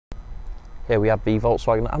Here we have the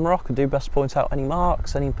Volkswagen Amarok. I do best point out any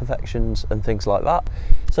marks, any imperfections and things like that.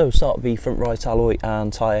 So we'll start with the front right alloy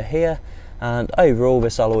and tyre here, and overall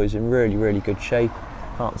this alloy is in really good shape.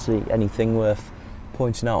 Can't see anything worth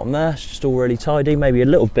pointing out on there. It's just all really tidy, maybe a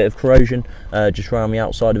little bit of corrosion just around the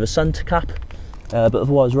outside of the centre cap, but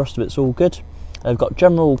otherwise the rest of it's all good. We've got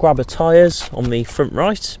general grabber tyres on the front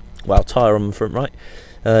right, well, tyre on the front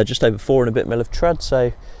right, just over 4 and a bit mil of tread,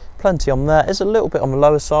 so plenty on there. It's a little bit on the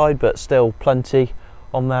lower side, but still plenty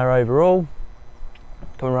on there overall.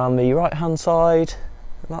 Coming around the right hand side,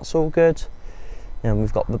 and that's all good. And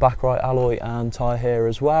we've got the back right alloy and tyre here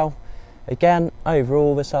as well. Again,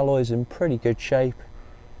 overall this alloy is in pretty good shape.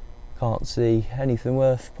 Can't see anything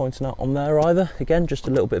worth pointing out on there either. Again, just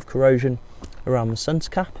a little bit of corrosion around the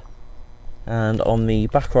centre cap. And on the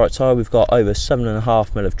back right tyre we've got over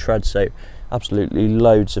 7.5 mil of tread, so absolutely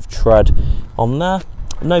loads of tread on there.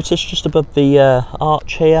 Notice just above the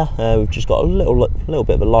arch here, we've just got a little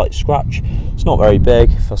bit of a light scratch. It's not very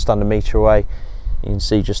big. If I stand a metre away, you can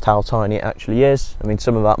see just how tiny it actually is. I mean,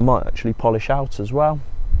 some of that might actually polish out as well.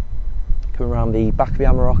 Coming around the back of the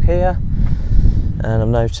Amarok here, and I've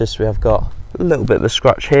noticed we have got a little bit of a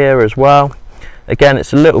scratch here as well. Again,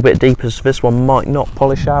 it's a little bit deeper, so this one might not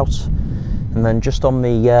polish out. And then just on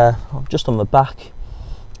the back,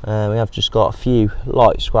 we have just got a few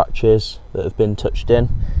light scratches that have been touched in.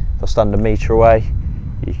 If I stand a metre away,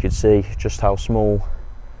 you can see just how small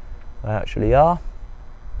they actually are.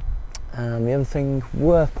 And the other thing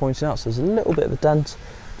worth pointing out, so there's a little bit of a dent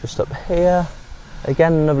just up here.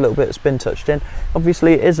 Again, another little bit that's been touched in.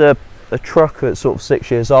 Obviously, it is a truck that's sort of 6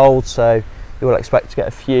 years old, so you will expect to get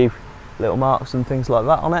a few little marks and things like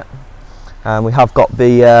that on it. And we have got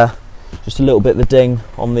the just a little bit of a ding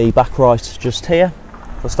on the back right just here.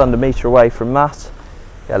 If I stand a metre away from that,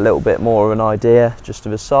 get a little bit more of an idea just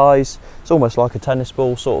of the size. It's almost like a tennis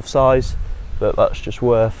ball sort of size, but that's just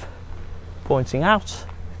worth pointing out.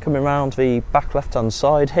 Coming around the back left hand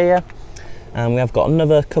side here, and we have got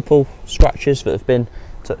another couple scratches that have been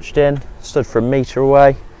touched in. Stood from a metre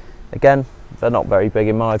away. Again, they're not very big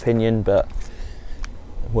in my opinion, but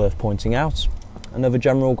worth pointing out. Another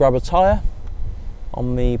general grabber tyre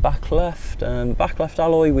on the back left, and back left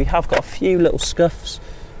alloy we have got a few little scuffs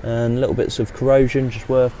and little bits of corrosion just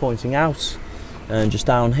worth pointing out, and just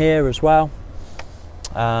down here as well.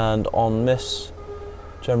 And on this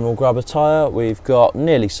general grabber tyre we've got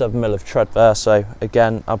nearly 7 mil of tread there, so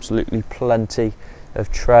again absolutely plenty of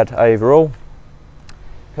tread overall.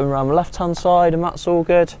 Coming around the left hand side, and that's all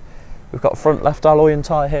good. We've got front left alloy and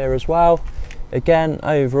tyre here as well. Again,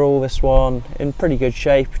 overall this one in pretty good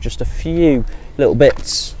shape, just a few little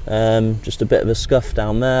bits, just a bit of a scuff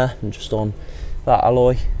down there, and just on that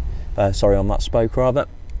alloy, sorry, on that spoke rather,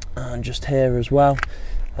 and just here as well.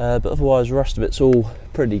 But otherwise the rest of it's all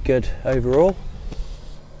pretty good overall.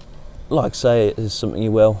 Like I say, it is something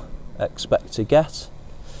you will expect to get.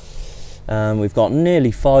 We've got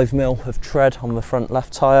nearly 5 mil of tread on the front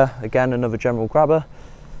left tyre. Again, another general grabber.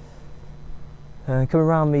 Coming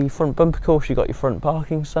around the front bumper, of course, you've got your front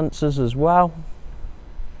parking sensors as well.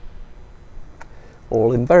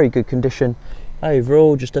 All in very good condition.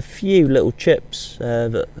 Overall, just a few little chips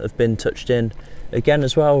that have been touched in. Again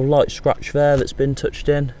as well, light scratch there that's been touched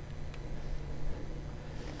in.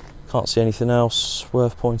 Can't see anything else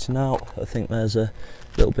worth pointing out. I think there's a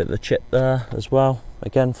little bit of a chip there as well,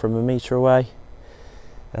 again from a metre away.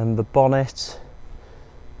 And the bonnet,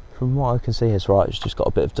 from what I can see, is right, it's just got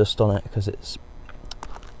a bit of dust on it because it's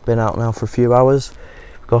been out now for a few hours.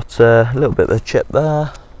 Got a little bit of a chip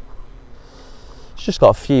there. It's just got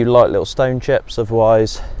a few light little stone chips,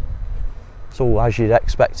 otherwise it's all as you'd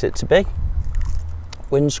expect it to be.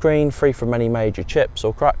 Windscreen free from any major chips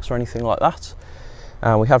or cracks or anything like that.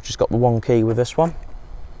 And we have just got the one key with this one.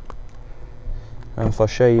 And if I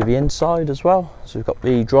show you the inside as well, so we've got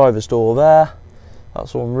the driver's door there,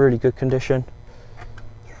 that's all in really good condition.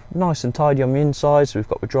 Nice and tidy on the inside, so we've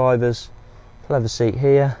got the driver's leather seat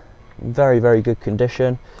here, in very good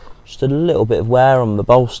condition. Just a little bit of wear on the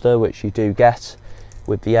bolster, which you do get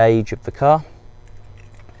with the age of the car.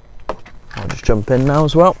 I'll just jump in now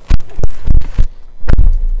as well.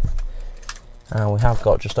 And we have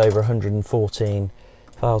got just over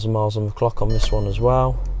 114,000 miles on the clock on this one as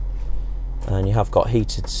well. And you have got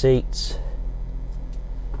heated seats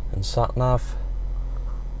and sat nav.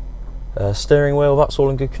 Steering wheel, that's all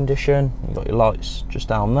in good condition. You've got your lights just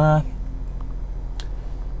down there.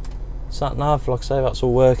 Sat nav, like I say, that's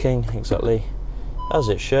all working exactly as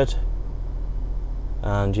it should.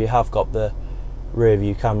 And you have got the rear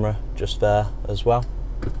view camera just there as well.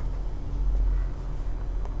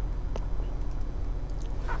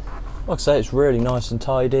 Like I say, it's really nice and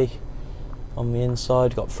tidy. On the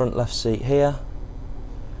inside, got front left seat here,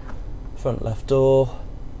 front left door,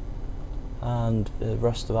 and the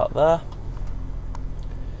rest of that there.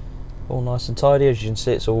 All nice and tidy. As you can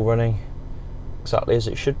see, it's all running exactly as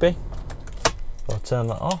it should be. I'll turn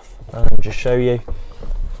that off and then just show you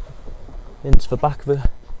into the back of the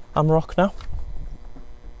Amarok now.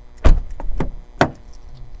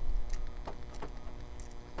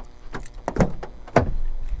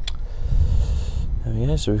 There we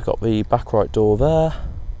go, so we've got the back right door there,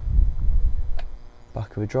 back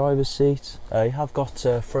of the driver's seat. You have got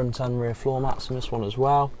front and rear floor mats in this one as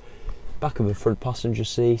well. Back of the front passenger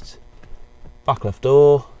seat, back left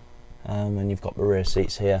door, and you've got the rear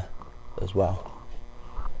seats here as well.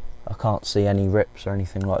 I can't see any rips or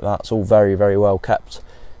anything like that. It's all very, very well kept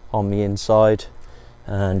on the inside,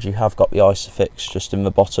 and you have got the Isofix just in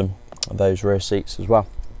the bottom of those rear seats as well.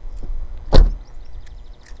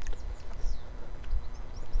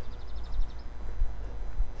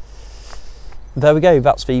 There we go,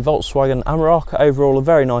 that's the Volkswagen Amarok. Overall a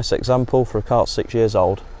very nice example for a car 6 years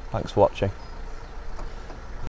old. Thanks for watching.